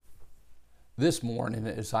This morning,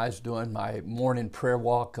 as I was doing my morning prayer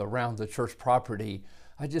walk around the church property,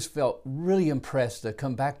 I just felt really impressed to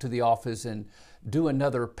come back to the office and do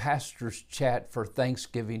another pastor's chat for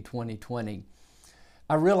Thanksgiving 2020.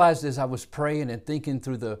 I realized as I was praying and thinking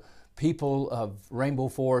through the people of Rainbow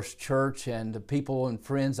Forest Church and the people and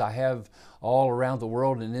friends I have all around the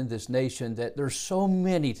world and in this nation that there's so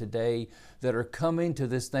many today that are coming to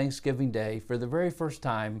this Thanksgiving Day for the very first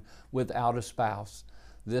time without a spouse.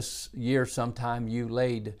 This year sometime you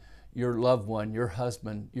laid your loved one, your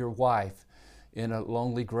husband, your wife in a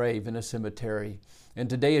lonely grave in a cemetery. And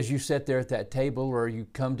today as you sit there at that table or you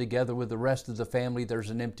come together with the rest of the family,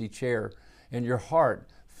 there's an empty chair and your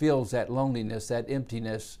heart feels that loneliness, that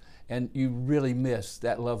emptiness, and you really miss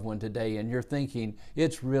that loved one today and you're thinking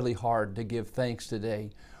it's really hard to give thanks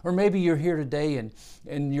today. Or maybe you're here today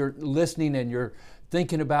and you're listening and you're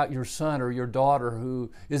thinking about your son or your daughter who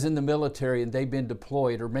is in the military and they've been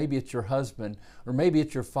deployed, or maybe it's your husband, or maybe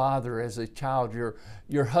it's your father as a child.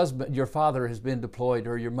 Your father has been deployed,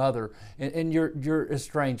 or your mother, and you're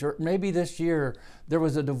estranged. Or maybe this year there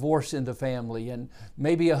was a divorce in the family, and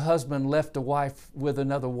maybe a husband left a wife with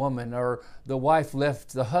another woman, or the wife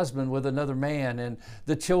left the husband with another man, and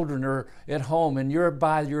the children are at home and you're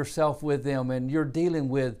by yourself with them and you're dealing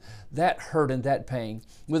with that hurt and that pain.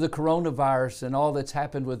 With the coronavirus and all that's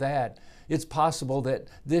happened with that, it's possible that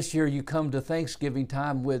this year you come to Thanksgiving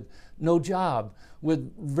time with no job,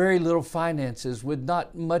 with very little finances, with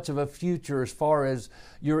not much of a future as far as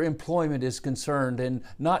your employment is concerned, and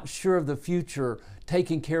not sure of the future,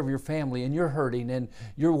 taking care of your family, and you're hurting and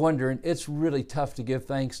you're wondering, it's really tough to give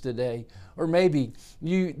thanks today. Or maybe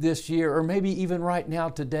you this year, or maybe even right now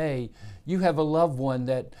today, you have a loved one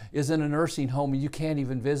that is in a nursing home and you can't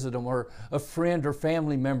even visit them, or a friend or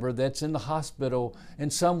family member that's in the hospital,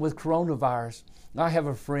 and some with coronavirus. I have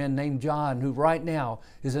a friend named John who right now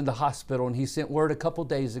is in the hospital, and he sent word a couple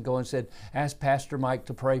days ago and said, ask Pastor Mike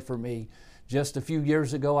to pray for me. Just a few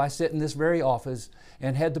years ago, I sat in this very office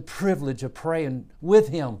and had the privilege of praying with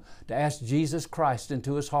him to ask Jesus Christ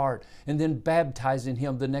into his heart and then baptizing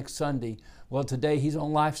him the next Sunday. Well, today he's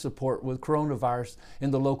on life support with coronavirus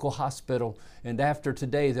in the local hospital. And after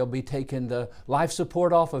today, they'll be taking the life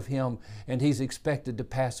support off of him and he's expected to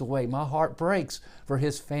pass away. My heart breaks for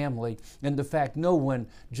his family and the fact no one,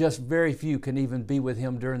 just very few, can even be with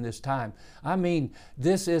him during this time. I mean,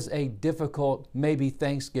 this is a difficult, maybe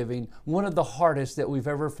Thanksgiving, one of the hardest that we've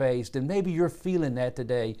ever faced. And maybe you're feeling that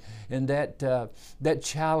today, and that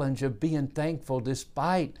challenge of being thankful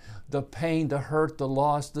despite the pain, the hurt, the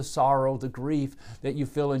loss, the sorrow, the grief that you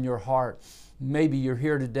feel in your heart. Maybe you're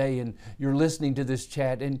here today and you're listening to this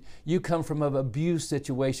chat and you come from an abuse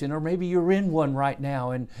situation, or maybe you're in one right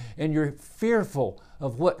now and you're fearful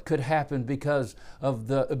of what could happen because of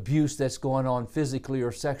the abuse that's going on physically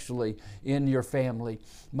or sexually in your family.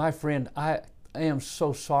 My friend, I am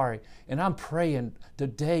so sorry, and I'm praying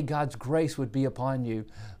today God's grace would be upon you.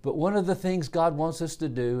 But one of the things God wants us to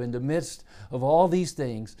do in the midst of all these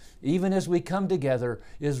things, even as we come together,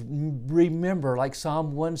 is remember, like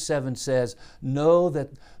Psalm 1:7 says, know that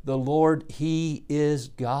the Lord, He is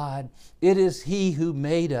God. It is He who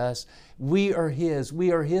made us. We are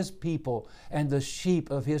His people and the sheep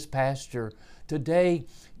of His pasture. Today,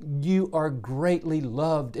 you are greatly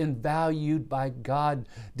loved and valued by God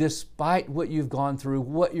despite what you've gone through,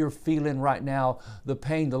 what you're feeling right now, the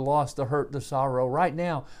pain, the loss, the hurt, the sorrow. Right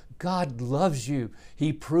now, God loves you.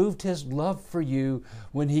 He proved His love for you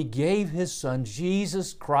when He gave His Son,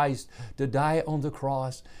 Jesus Christ, to die on the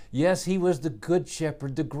cross. Yes, He was the good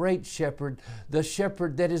shepherd, the great shepherd, the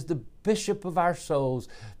shepherd that is the bishop of our souls,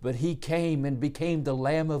 but He came and became the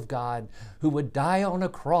Lamb of God who would die on a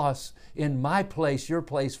cross in my place, your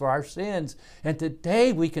place, for our sins. And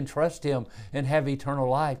today we can trust Him and have eternal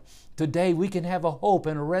life. Today we can have a hope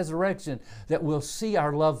and a resurrection that we'll see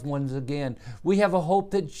our loved ones again. We have a hope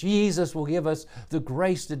that Jesus will give us the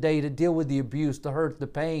grace today to deal with the abuse, the hurt, the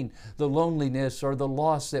pain, the loneliness, or the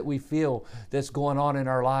loss that we feel that's going on in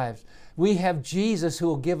our lives. We have Jesus who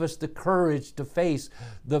will give us the courage to face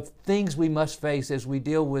the things we must face as we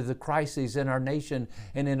deal with the crises in our nation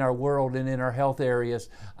and in our world and in our health areas.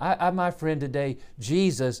 My friend, today,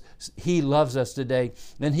 Jesus, He loves us today.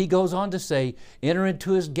 And He goes on to say, enter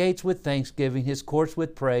into His gates with thanksgiving, His courts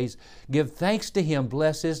with praise. Give thanks to Him,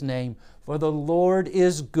 bless His name. For the Lord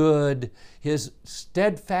is good. His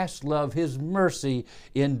steadfast love, His mercy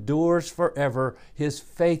endures forever. His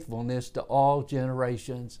faithfulness to all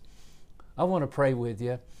generations. I want to pray with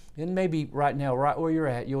you. And maybe right now, right where you're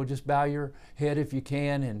at, you'll just bow your head if you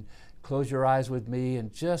can and close your eyes with me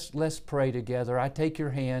and just let's pray together. I take your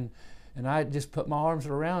hand And I just put my arms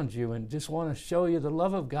around you and just want to show you the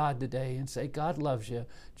love of God today and say, God loves you.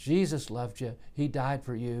 Jesus loved you. He died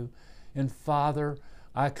for you. And Father,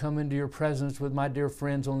 I come into your presence with my dear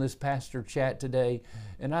friends on this pastor chat today.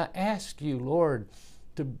 And I ask you, Lord,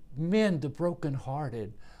 to mend the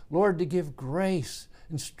brokenhearted. Lord, to give grace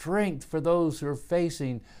and strength for those who are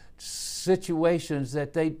facing situations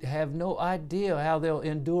that they have no idea how they'll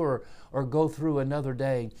endure or go through another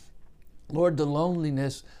day. Lord, the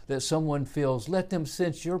loneliness that someone feels, let them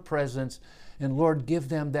sense your presence, and Lord, give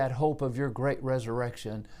them that hope of your great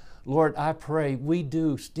resurrection. Lord, I pray we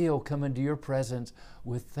do still come into your presence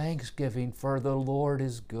with thanksgiving, for the Lord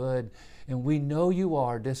is good, and we know you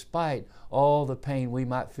are despite all the pain we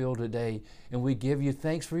might feel today. And we give you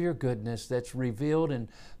thanks for your goodness that's revealed in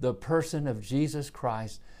the person of Jesus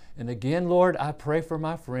Christ. And again, Lord, I pray for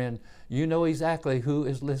my friend. You know exactly who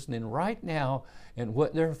is listening right now and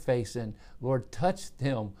what they're facing. Lord, touch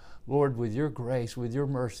them, Lord, with your grace, with your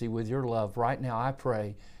mercy, with your love. Right now, I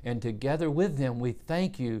pray. And together with them, we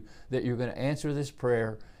thank you that you're going to answer this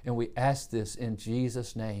prayer. And we ask this in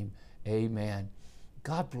Jesus' name. Amen.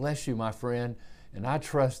 God bless you, my friend. And I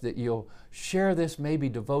trust that you'll share this maybe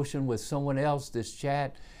devotion with someone else, this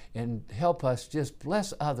chat, and help us just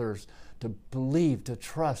bless others to believe, to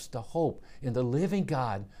trust, to hope in the living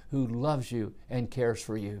God who loves you and cares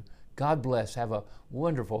for you. God bless. Have a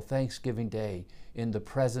wonderful Thanksgiving day in the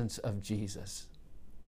presence of Jesus.